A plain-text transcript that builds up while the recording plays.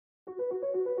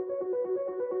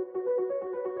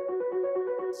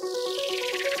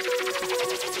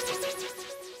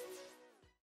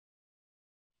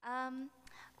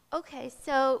Okay,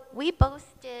 so we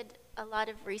both did a lot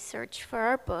of research for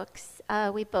our books.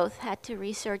 We both had to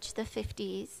research the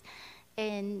 50s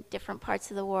in different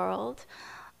parts of the world.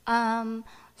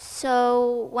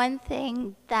 So one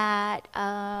thing that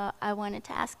I wanted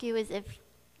to ask you is if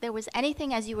there was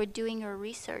anything as you were doing your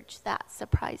research that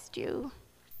surprised you.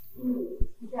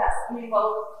 Yes, I mean,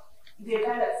 well, the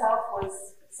event itself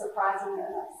was surprising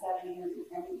and upsetting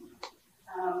and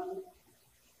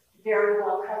very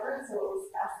well covered, so it was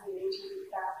fascinating to read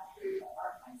back through the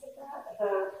archives of that.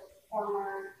 The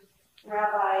former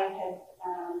rabbi had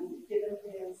given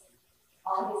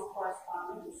all his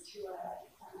correspondence to a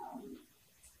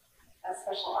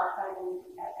special archive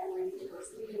at Emory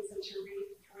University, and so to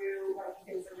read through like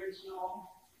his original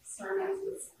sermons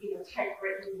was,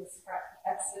 typewritten with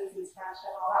X's and scratched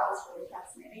out, all that was really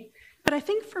fascinating. But I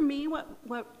think for me, what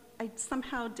I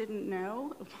somehow didn't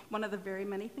know, one of the very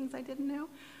many things I didn't know,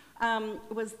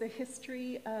 was the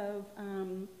history of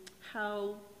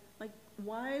how,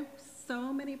 why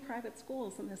so many private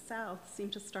schools in the South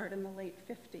seem to start in the late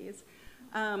 50s,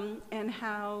 and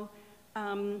how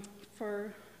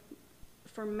for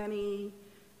many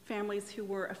families who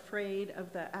were afraid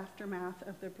of the aftermath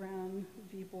of the Brown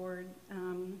v. Board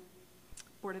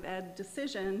of Ed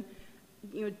decision,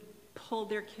 pulled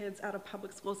their kids out of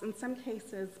public schools. In some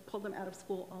cases, pulled them out of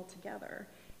school altogether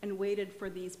and waited for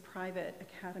these private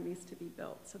academies to be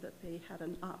built so that they had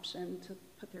an option to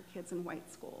put their kids in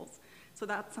white schools. So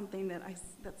that's something that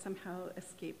somehow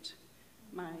escaped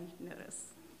my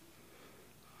notice.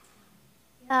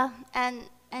 Yeah, and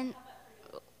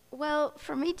well,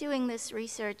 for me doing this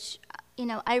research,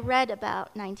 I read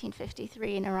about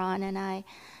 1953 in Iran, and I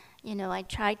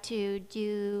tried to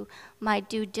do my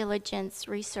due diligence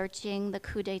researching the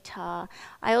coup d'etat.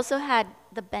 I also had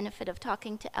the benefit of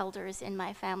talking to elders in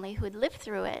my family who had lived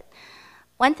through it.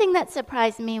 One thing that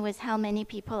surprised me was how many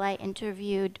people I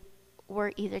interviewed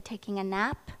were either taking a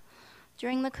nap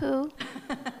during the coup,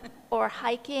 or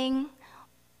hiking,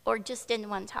 or just didn't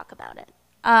want to talk about it.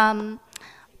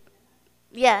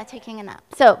 Yeah, taking a nap.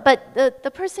 So, but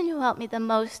the person who helped me the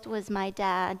most was my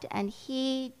dad, and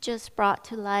he just brought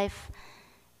to life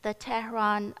the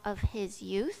Tehran of his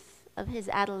youth, of his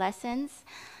adolescence.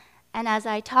 And as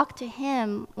I talked to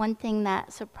him, one thing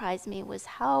that surprised me was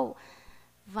how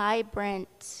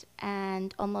vibrant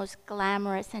and almost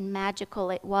glamorous and magical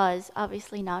it was.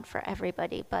 Obviously not for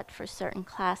everybody, but for certain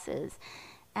classes.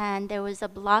 And there was a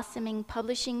blossoming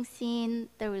publishing scene,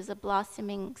 there was a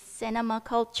blossoming cinema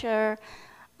culture,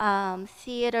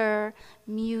 theater,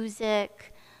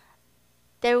 music.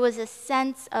 There was a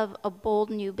sense of a bold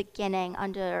new beginning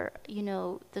under,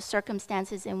 the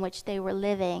circumstances in which they were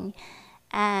living.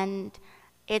 And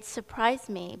it surprised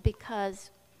me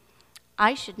because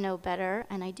I should know better,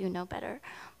 and I do know better,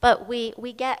 but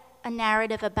we get a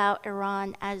narrative about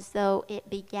Iran as though it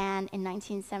began in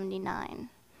 1979.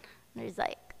 There's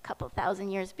like a couple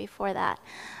thousand years before that.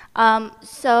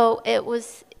 So it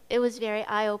was very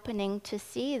eye-opening to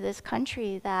see this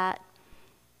country that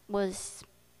is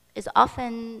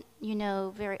often,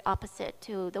 very opposite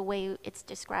to the way it's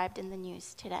described in the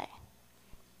news today.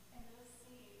 And those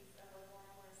scenes of a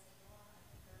glamorous Iran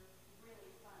are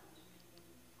really fun to read in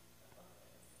the book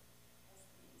as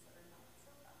scenes that are not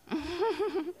so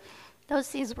fun. Those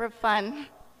scenes were fun.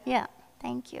 Yeah,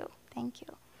 thank you.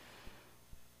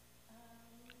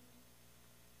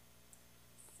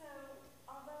 So,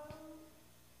 although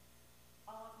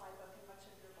all of my book and much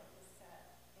of your book is set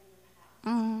in the past,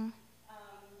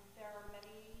 there are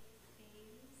many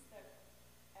themes that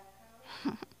echo,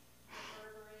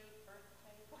 reverberate,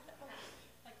 earthquake, whatever.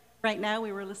 Like right now,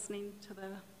 we were listening to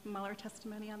the Mueller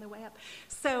testimony on the way up.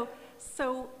 So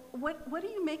what do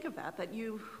you make of that? That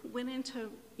you went into,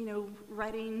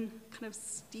 writing, kind of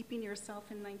steeping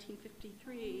yourself in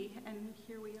 1953, and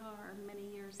here we are many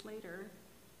years later,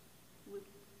 with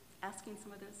asking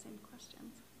some of those same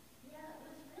questions. Yeah, it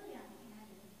was really uncanny.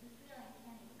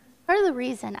 Part of the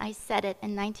reason I said it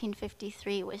in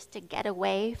 1953 was to get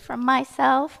away from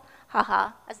myself.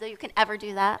 Haha, as though you can ever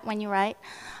do that when you write.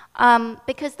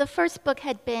 Because the first book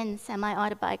had been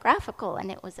semi-autobiographical,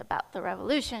 and it was about the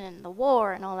revolution and the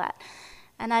war and all that.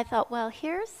 And I thought, well,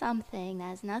 here's something that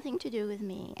has nothing to do with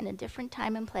me in a different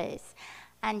time and place.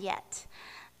 And yet,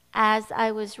 as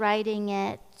I was writing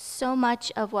it, so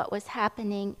much of what was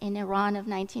happening in Iran of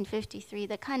 1953,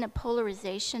 the kind of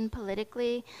polarization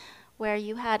politically, where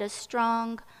you had a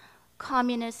strong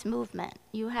communist movement,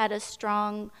 you had a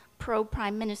strong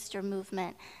pro-prime minister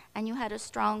movement, and you had a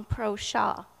strong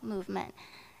pro-Shah movement.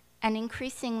 And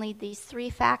increasingly, these three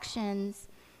factions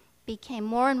became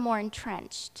more and more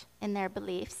entrenched in their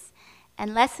beliefs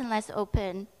and less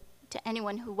open to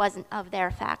anyone who wasn't of their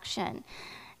faction.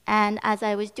 And as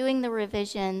I was doing the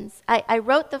revisions, I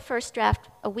wrote the first draft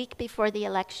a week before the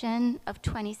election of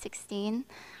 2016,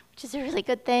 which is a really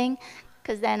good thing,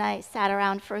 because then I sat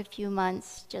around for a few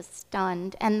months just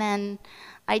stunned. And then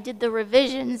I did the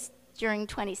revisions during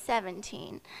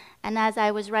 2017. And as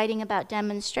I was writing about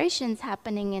demonstrations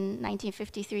happening in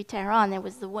 1953 Tehran, there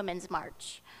was the Women's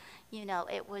March. You know,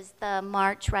 it was the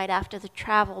march right after the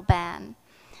travel ban.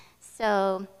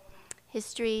 So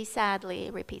history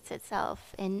sadly repeats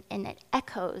itself, and it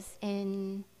echoes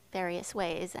in various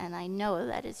ways. And I know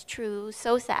that is true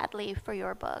so sadly for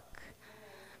your book.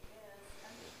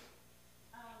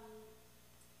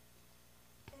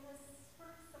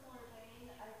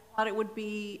 Thought it would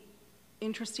be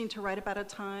interesting to write about a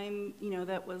time, you know,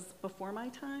 that was before my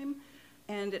time,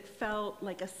 and it felt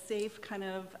like a safe kind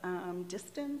of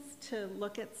distance to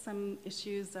look at some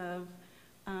issues of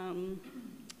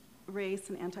race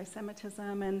and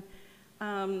anti-Semitism, and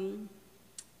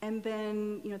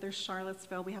then, you know, there's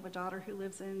Charlottesville. We have a daughter who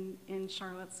lives in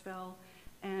Charlottesville,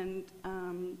 and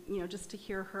you know, just to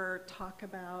hear her talk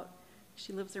about,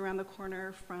 she lives around the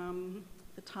corner from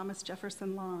the Thomas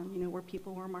Jefferson lawn, you know, where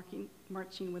people were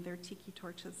marching with their tiki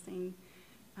torches saying,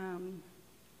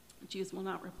 Jews will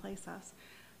not replace us.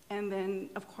 And then,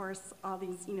 of course, all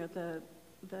these, you know,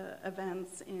 the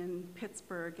events in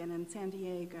Pittsburgh and in San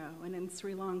Diego and in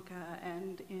Sri Lanka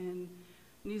and in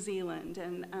New Zealand.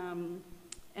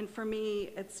 And for me,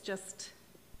 it's just,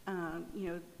 you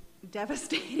know,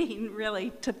 devastating,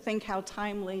 really, to think how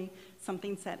timely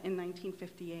something set in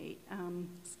 1958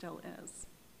 still is.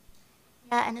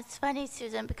 Yeah, and it's funny,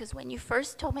 Susan, because when you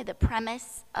first told me the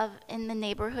premise of In the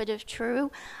Neighborhood of True,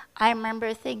 I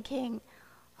remember thinking,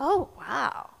 oh,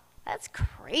 wow, that's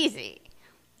crazy.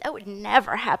 That would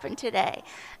never happen today.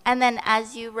 And then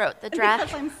as you wrote the draft...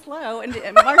 Because I'm slow, and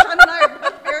Marjan and I are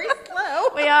both very slow.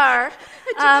 We are.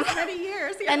 It took us many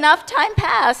years. Yeah. Enough time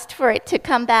passed for it to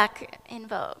come back in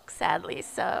vogue, sadly.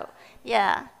 So,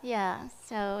 yeah.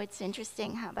 So it's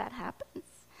interesting how that happens.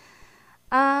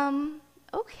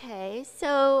 Okay,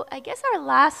 so I guess our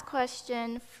last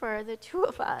question for the two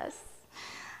of us.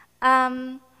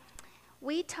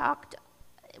 We talked,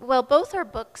 well, both our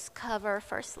books cover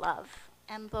first love,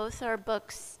 and both our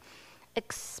books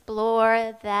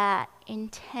explore that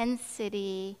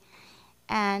intensity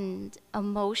and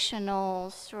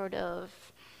emotional sort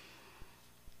of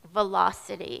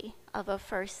velocity of a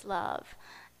first love.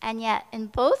 And yet, in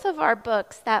both of our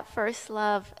books, that first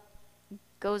love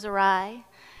goes awry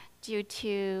due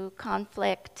to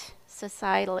conflict,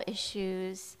 societal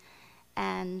issues,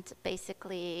 and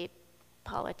basically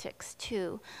politics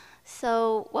too.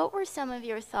 So what were some of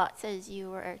your thoughts as you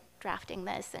were drafting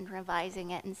this and revising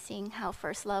it and seeing how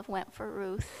first love went for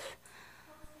Ruth?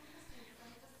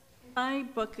 In my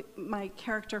book, my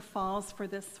character falls for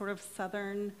this sort of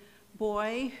Southern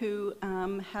boy who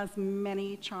has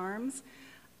many charms,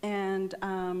 and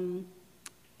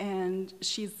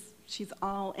she's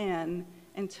all in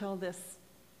until this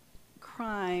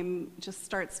crime just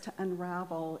starts to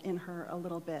unravel in her a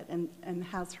little bit, and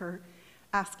has her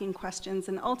asking questions,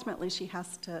 and ultimately she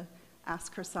has to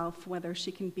ask herself whether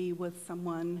she can be with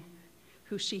someone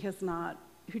who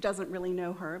who doesn't really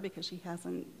know her because she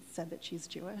hasn't said that she's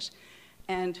Jewish,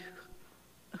 and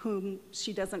whom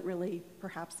she doesn't really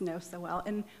perhaps know so well.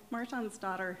 And Marjan's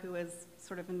daughter, who is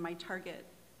sort of in my target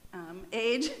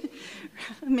age,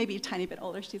 maybe a tiny bit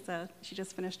older, she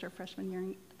just finished her freshman year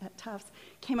at Tufts,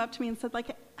 came up to me and said,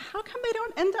 like, how come they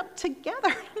don't end up together?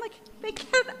 I'm like, they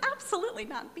can absolutely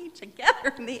not be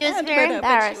together in the end. She was very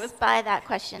embarrassed by that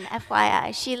question,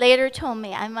 FYI. She later told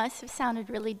me I must have sounded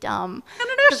really dumb. No,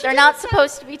 because they're not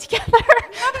supposed to be together.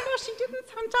 No, she didn't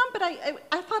sound dumb, but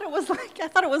I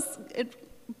thought it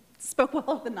spoke well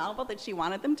of the novel that she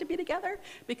wanted them to be together,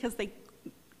 because they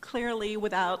clearly,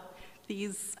 without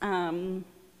these,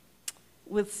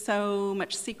 with so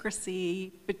much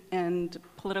secrecy and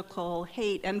political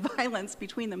hate and violence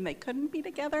between them, they couldn't be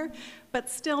together. But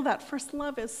still, that first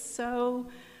love is so,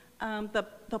 the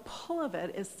pull of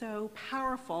it is so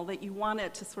powerful that you want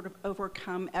it to sort of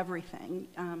overcome everything,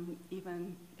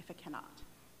 even if it cannot.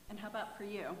 And how about for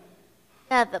you?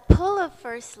 Yeah, the pull of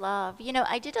first love. You know,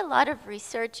 I did a lot of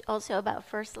research also about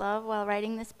first love while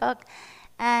writing this book,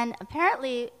 and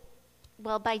apparently,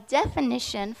 well, by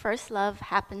definition, first love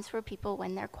happens for people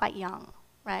when they're quite young,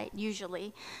 right,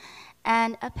 usually.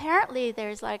 And apparently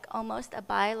there's like almost a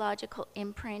biological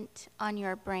imprint on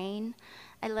your brain.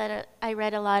 I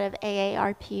read a lot of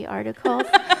AARP articles.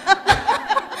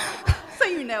 So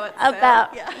you know it's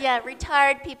about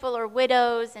retired people or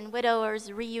widows and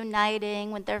widowers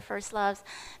reuniting with their first loves.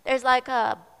 There's like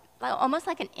a almost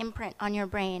like an imprint on your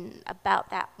brain about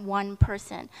that one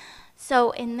person.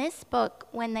 So in this book,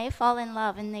 when they fall in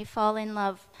love, and they fall in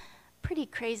love pretty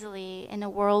crazily in a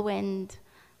whirlwind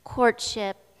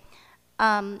courtship,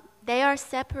 they are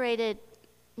separated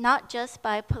not just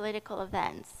by political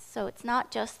events. So it's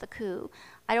not just the coup.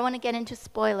 I don't want to get into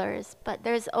spoilers, but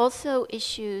there's also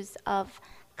issues of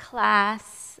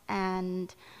class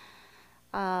and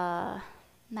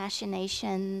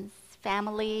machinations,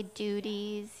 family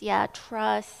duties,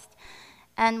 trust,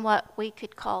 and what we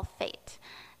could call fate.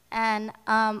 And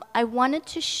I wanted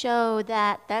to show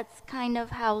that that's kind of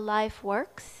how life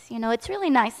works. You know, it's really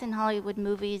nice in Hollywood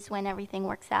movies when everything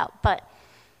works out, but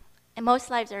most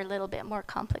lives are a little bit more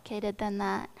complicated than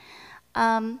that.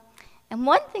 And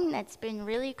one thing that's been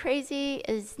really crazy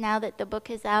is now that the book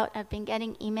is out, I've been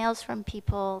getting emails from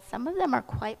people. Some of them are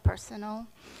quite personal,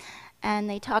 and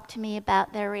they talk to me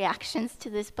about their reactions to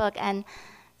this book. And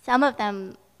some of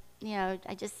them, you know,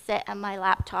 I just sit at my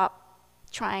laptop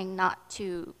trying not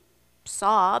to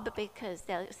sob, because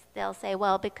they'll say,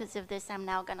 well, because of this, I'm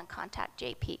now going to contact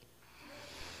JP.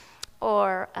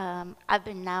 Or I've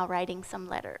been now writing some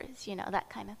letters, you know, that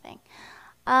kind of thing.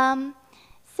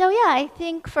 So yeah, I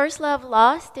think First Love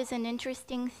Lost is an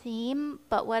interesting theme,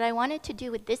 but what I wanted to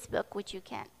do with this book, which you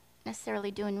can't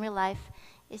necessarily do in real life,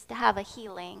 is to have a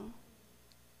healing,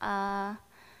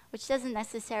 which doesn't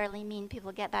necessarily mean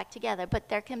people get back together, but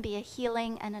there can be a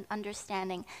healing and an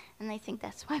understanding, and I think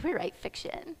that's why we write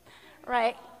fiction,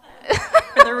 right?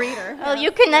 For the reader. Well,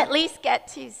 you can at least get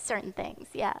to certain things,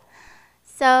 yeah.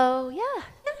 So, yeah.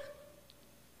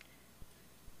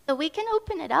 So we can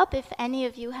open it up if any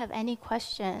of you have any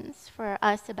questions for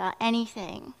us about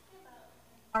anything.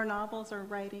 Our novels or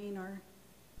writing or...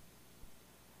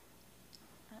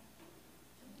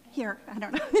 Here, I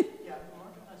don't know. Yeah,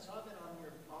 Marjan, I saw that on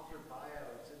your author bio.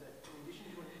 It said that in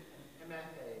addition to an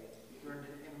MFA, you earned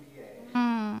an MBA.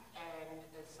 And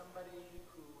as somebody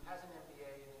who has an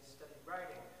MBA and has studied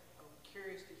writing, I'm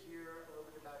curious to hear a little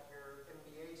bit about your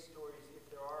MBA stories, if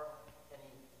there are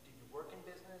any. Did you work in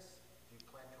business? Do you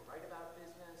plan to write about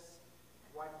business?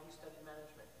 Why did you study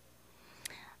management?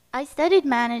 I studied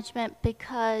management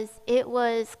because it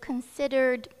was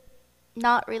considered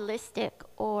not realistic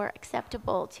or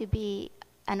acceptable to be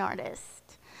an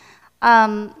artist.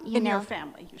 In your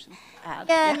family, you should add.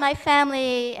 Yeah, in my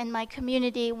family and my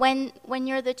community. When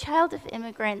you're the child of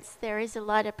immigrants, there is a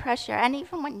lot of pressure. And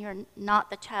even when you're not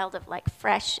the child of like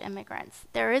fresh immigrants,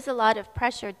 there is a lot of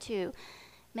pressure to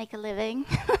make a living,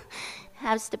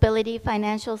 have stability,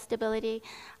 financial stability.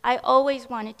 I always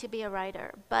wanted to be a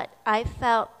writer, but I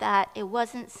felt that it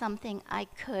wasn't something I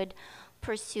could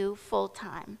pursue full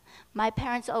time. My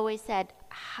parents always said,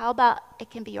 how about it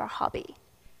can be your hobby?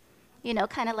 You know,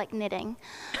 kind of like knitting.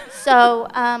 So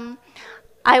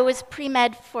I was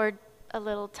pre-med for a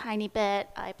little tiny bit.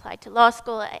 I applied to law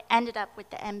school. I ended up with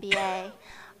the MBA.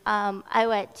 I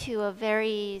went to a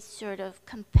very sort of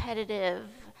competitive,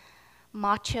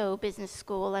 macho business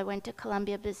school. I went to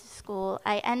Columbia Business School.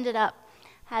 I ended up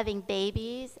having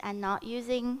babies and not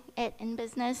using it in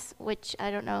business, which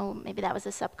I don't know, maybe that was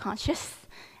a subconscious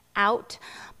out.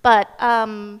 But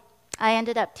I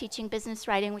ended up teaching business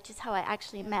writing, which is how I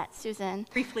actually met Susan.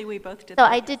 Briefly, we both did So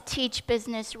that. I did teach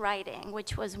business writing,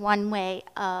 which was one way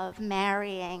of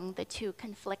marrying the two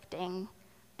conflicting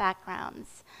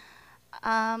backgrounds.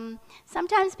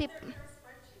 Sometimes people...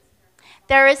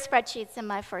 There is spreadsheets in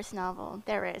my first novel.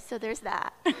 There is, so there's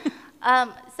that.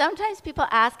 Sometimes people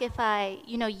ask if I,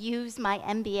 you know, use my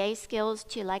MBA skills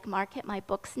to like market my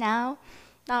books now.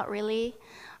 Not really.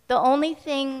 The only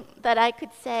thing that I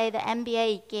could say the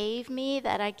MBA gave me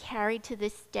that I carry to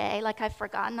this day, like I've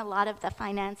forgotten a lot of the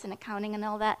finance and accounting and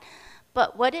all that,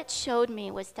 but what it showed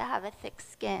me was to have a thick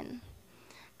skin.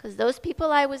 Because those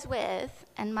people I was with,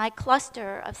 and my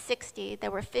cluster of 60,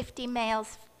 there were 50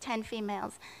 males, 10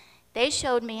 females, they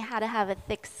showed me how to have a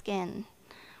thick skin,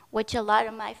 which a lot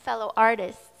of my fellow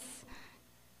artists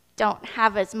don't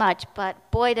have as much, but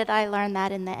boy did I learn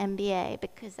that in the MBA,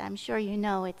 because I'm sure you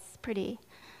know it's pretty,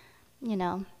 you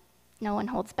know, no one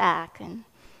holds back, and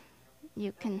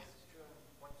you can...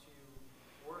 Once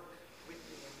you work with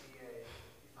the MBA,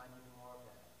 you find even more of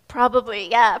that. Probably,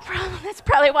 yeah. That's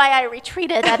probably why I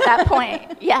retreated at that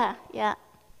point. Yeah, yeah.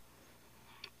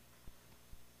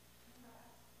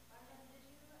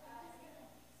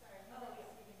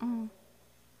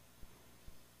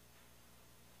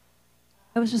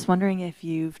 I was just wondering if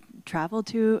you've traveled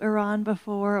to Iran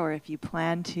before, or if you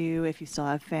plan to, if you still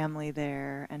have family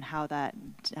there, and how that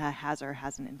has or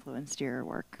hasn't influenced your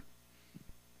work.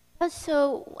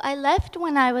 So I left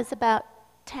when I was about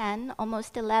 10,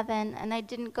 almost 11, and I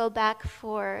didn't go back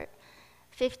for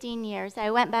 15 years. I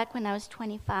went back when I was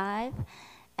 25,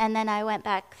 and then I went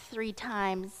back 3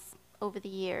 times over the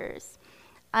years.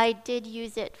 I did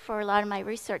use it for a lot of my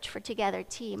research for Together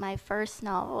Tea, my first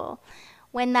novel.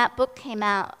 When that book came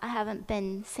out, I haven't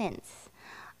been since.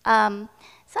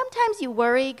 Sometimes you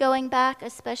worry going back,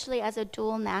 especially as a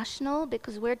dual national,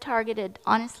 because we're targeted,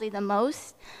 honestly, the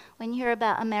most. When you hear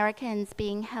about Americans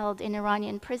being held in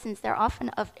Iranian prisons, they're often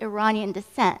of Iranian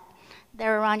descent.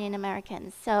 They're Iranian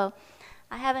Americans. So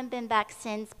I haven't been back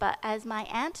since, but as my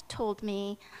aunt told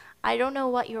me, I don't know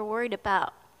what you're worried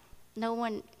about. No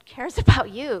one cares about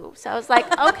you. So I was like,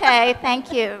 okay,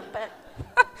 thank you. But,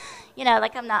 you know,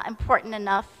 like I'm not important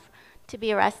enough to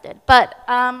be arrested. But,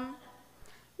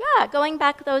 yeah, going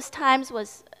back those times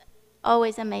was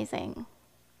always amazing.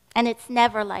 And it's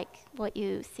never like what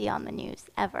you see on the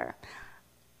news, ever.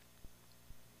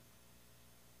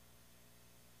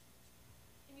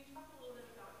 Can you talk a little bit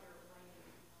about your writing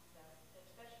process,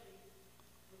 especially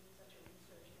with such a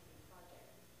research-heavy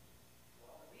project?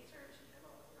 Well, research and then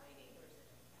all the writing, or is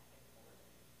it back and forth?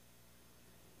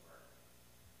 Work.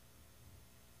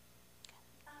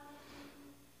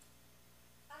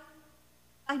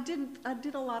 I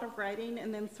did a lot of writing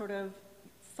and then sort of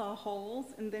saw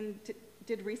holes and then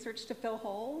did research to fill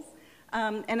holes.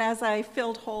 And as I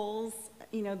filled holes,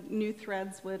 you know, new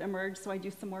threads would emerge, so I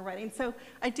do some more writing. So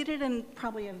I did it in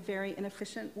probably a very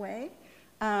inefficient way.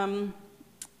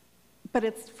 But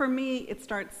it's, for me, it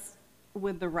starts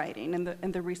with the writing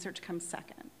and the research comes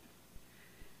second.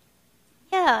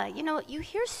 Yeah, you know, you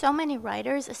hear so many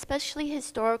writers, especially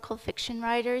historical fiction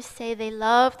writers, say they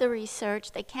love the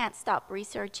research, they can't stop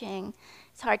researching,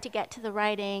 it's hard to get to the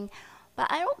writing,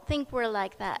 but I don't think we're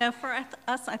like that. No, for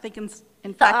us, I think in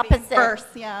The fact, the opposite. inverse,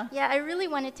 yeah. Yeah, I really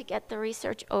wanted to get the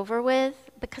research over with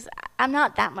because I'm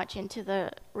not that much into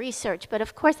the research, but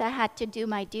of course I had to do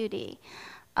my duty.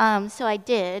 So I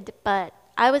did, but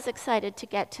I was excited to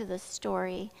get to the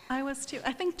story. I was too.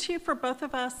 I think too, for both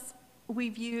of us,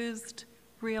 we've used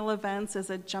real events as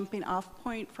a jumping off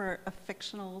point for a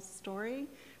fictional story.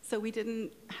 So we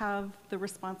didn't have the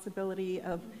responsibility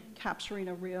of capturing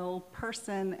a real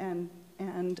person and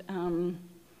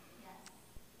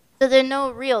So there are no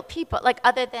real people, like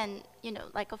other than, you know,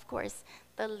 like of course,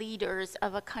 the leaders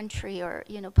of a country or,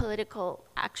 you know, political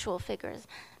actual figures.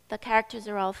 The characters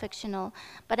are all fictional.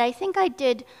 But I think I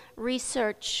did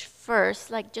research first,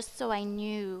 like just so I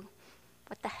knew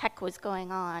what the heck was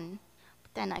going on.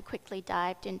 But then I quickly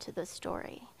dived into the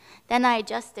story. Then I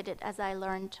adjusted it as I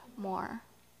learned more.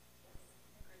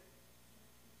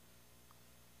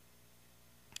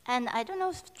 And I don't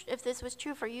know if this was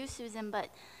true for you, Susan, but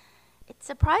it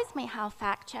surprised me how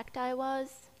fact-checked I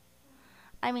was.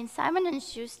 I mean, Simon &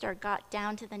 Schuster got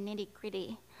down to the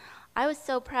nitty-gritty. I was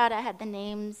so proud I had the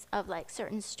names of like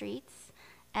certain streets,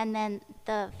 and then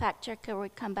the fact-checker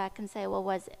would come back and say, well,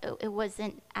 it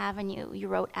wasn't Avenue. You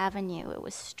wrote Avenue. It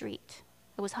was Street.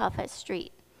 It was Hafez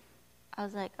Street. I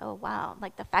was like, oh, wow.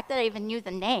 Like the fact that I even knew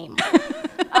the name.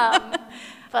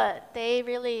 But they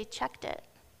really checked it.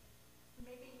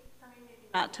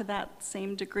 not to that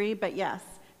same degree, but yes.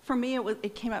 For me,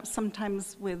 it came up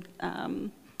sometimes with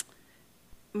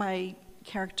my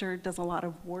character does a lot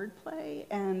of wordplay,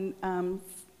 and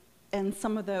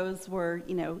some of those were,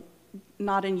 you know,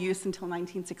 not in use until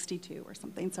 1962 or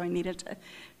something, so I needed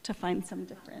to find some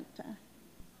different.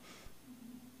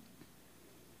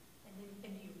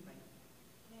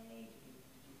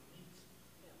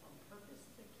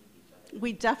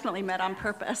 We definitely met on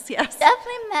purpose, yes.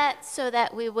 Definitely met so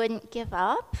that we wouldn't give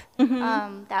up.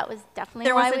 That was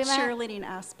definitely why we met. There was a cheerleading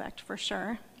aspect, for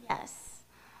sure. Yes.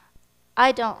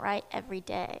 I don't write every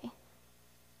day.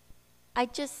 I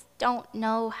just don't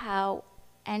know how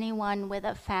anyone with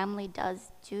a family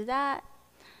does do that.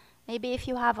 Maybe if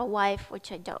you have a wife, which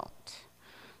I don't.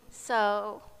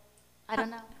 So, I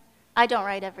don't know. I don't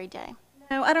write every day.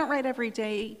 No, I don't write every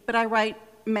day, but I write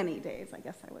many days, I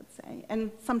guess I would say.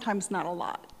 And sometimes not a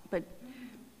lot, but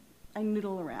I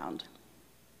noodle around.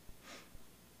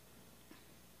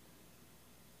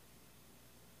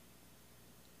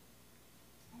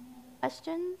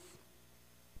 Questions?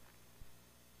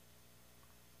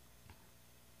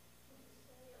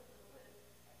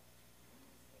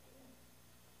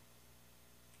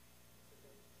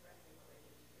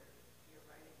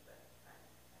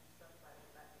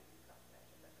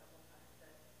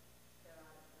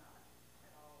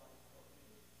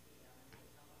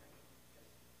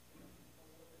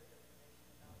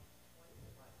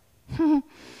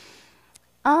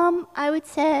 I would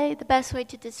say the best way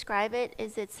to describe it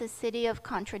is it's a city of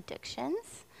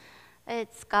contradictions.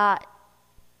 It's got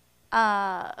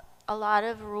a a lot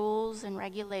of rules and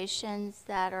regulations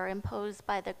that are imposed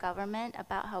by the government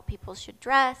about how people should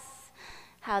dress,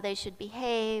 how they should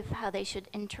behave, how they should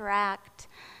interact.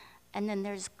 And then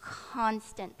there's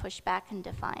constant pushback and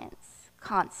defiance,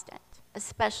 constant,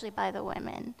 especially by the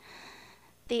women.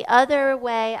 The other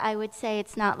way I would say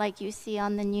it's not like you see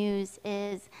on the news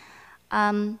is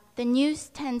the news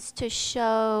tends to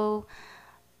show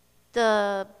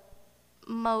the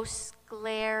most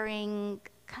glaring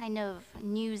kind of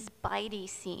news-bitey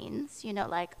scenes, you know,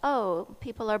 like, oh,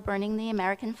 people are burning the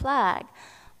American flag,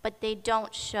 but they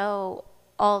don't show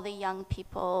all the young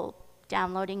people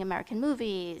downloading American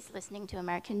movies, listening to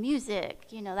American music,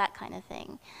 you know, that kind of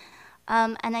thing.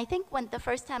 And I think when the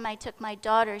first time I took my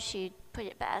daughter, she put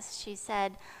it best. She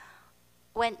said,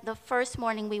 when the first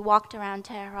morning we walked around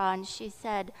Tehran, she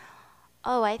said,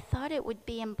 oh, I thought it would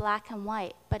be in black and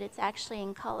white, but it's actually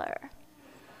in color.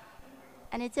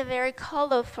 And it's a very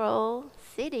colorful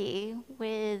city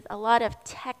with a lot of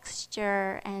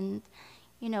texture and,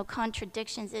 you know,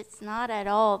 contradictions. It's not at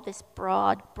all this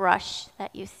broad brush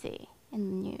that you see in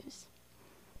the news.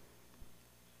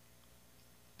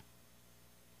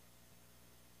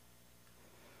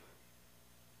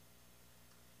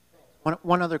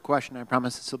 One other question, I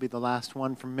promise this will be the last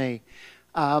one from me.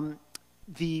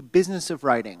 The business of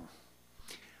writing.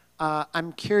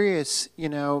 I'm curious, you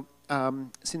know,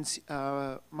 since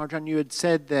Marjan, you had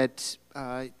said that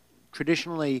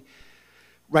traditionally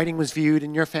writing was viewed,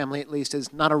 in your family at least,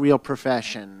 as not a real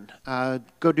profession.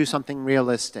 Go do something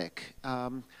realistic.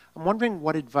 I'm wondering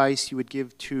what advice you would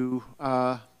give to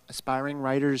aspiring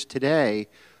writers today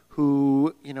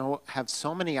who, you know, have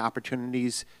so many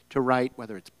opportunities to write,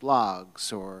 whether it's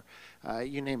blogs or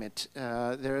you name it.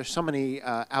 There are so many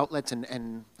outlets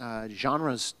and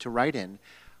genres to write in.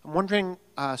 I'm wondering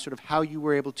sort of how you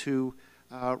were able to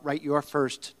write your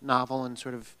first novel and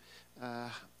sort of,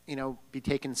 you know, be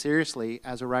taken seriously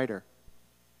as a writer.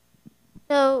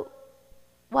 So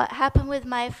what happened with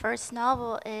my first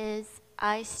novel is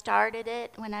I started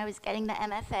it when I was getting the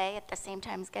MFA at the same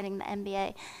time as getting the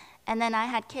MBA. And then I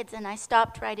had kids and I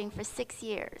stopped writing for 6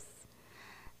 years.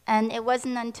 And it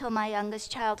wasn't until my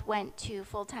youngest child went to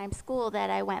full-time school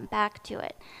that I went back to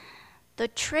it. The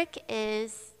trick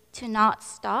is to not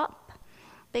stop,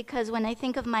 because when I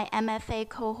think of my MFA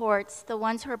cohorts, the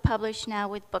ones who are published now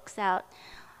with books out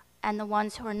and the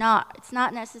ones who are not, it's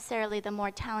not necessarily the more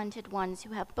talented ones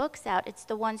who have books out, it's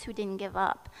the ones who didn't give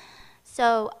up.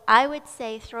 So I would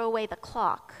say throw away the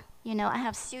clock. You know, I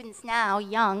have students now,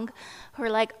 young, who are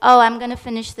like, oh, I'm gonna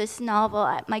finish this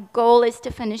novel. My goal is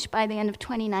to finish by the end of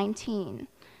 2019.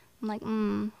 I'm like,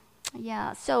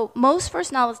 yeah. So most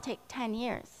first novels take 10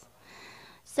 years.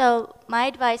 So my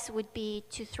advice would be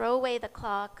to throw away the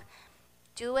clock,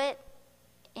 do it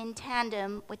in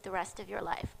tandem with the rest of your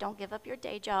life. Don't give up your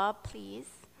day job, please.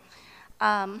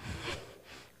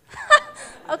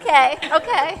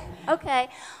 Okay.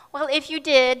 Well, if you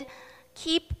did,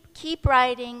 keep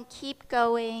writing, keep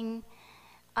going.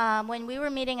 When we were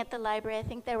meeting at the library, I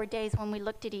think there were days when we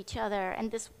looked at each other,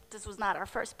 and this was not our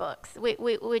first books. We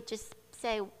would just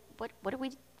say, what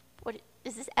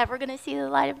is this ever going to see the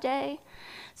light of day?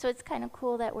 So it's kind of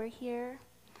cool that we're here.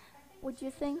 Would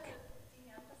you think?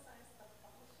 De-emphasize the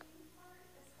publishing part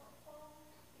is helpful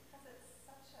because it's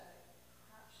such a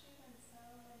crapshoot in so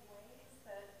many ways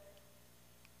that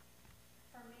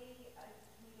for me, I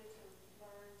needed to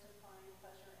learn to find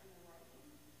pleasure in the writing,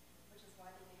 which is why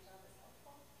the day job is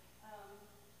helpful.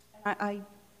 I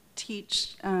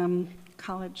teach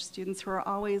college students who are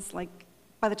always like,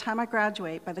 by the time I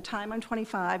graduate, by the time I'm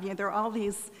 25, you know, there are all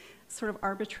these sort of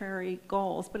arbitrary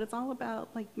goals, but it's all about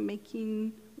like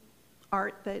making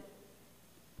art that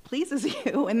pleases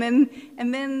you, and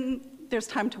then there's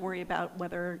time to worry about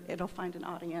whether it'll find an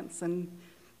audience and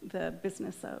the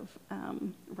business of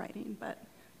writing. But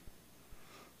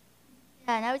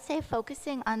yeah, and I would say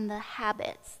focusing on the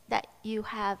habits that you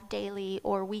have daily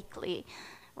or weekly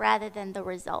rather than the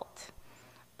result,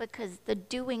 because the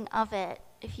doing of it,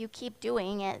 if you keep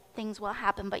doing it, things will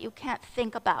happen, but you can't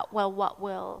think about, well, what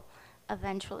will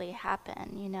eventually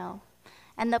happen, you know?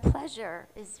 And the pleasure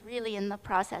is really in the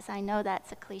process. I know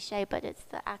that's a cliche, but it's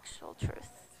the actual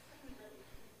truth.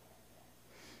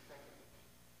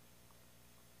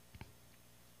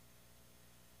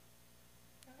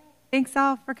 Thanks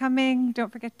all for coming.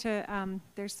 Don't forget to,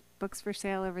 there's books for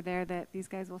sale over there that these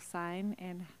guys will sign,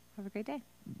 and have a great day.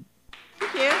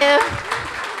 thank you.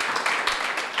 Thank you.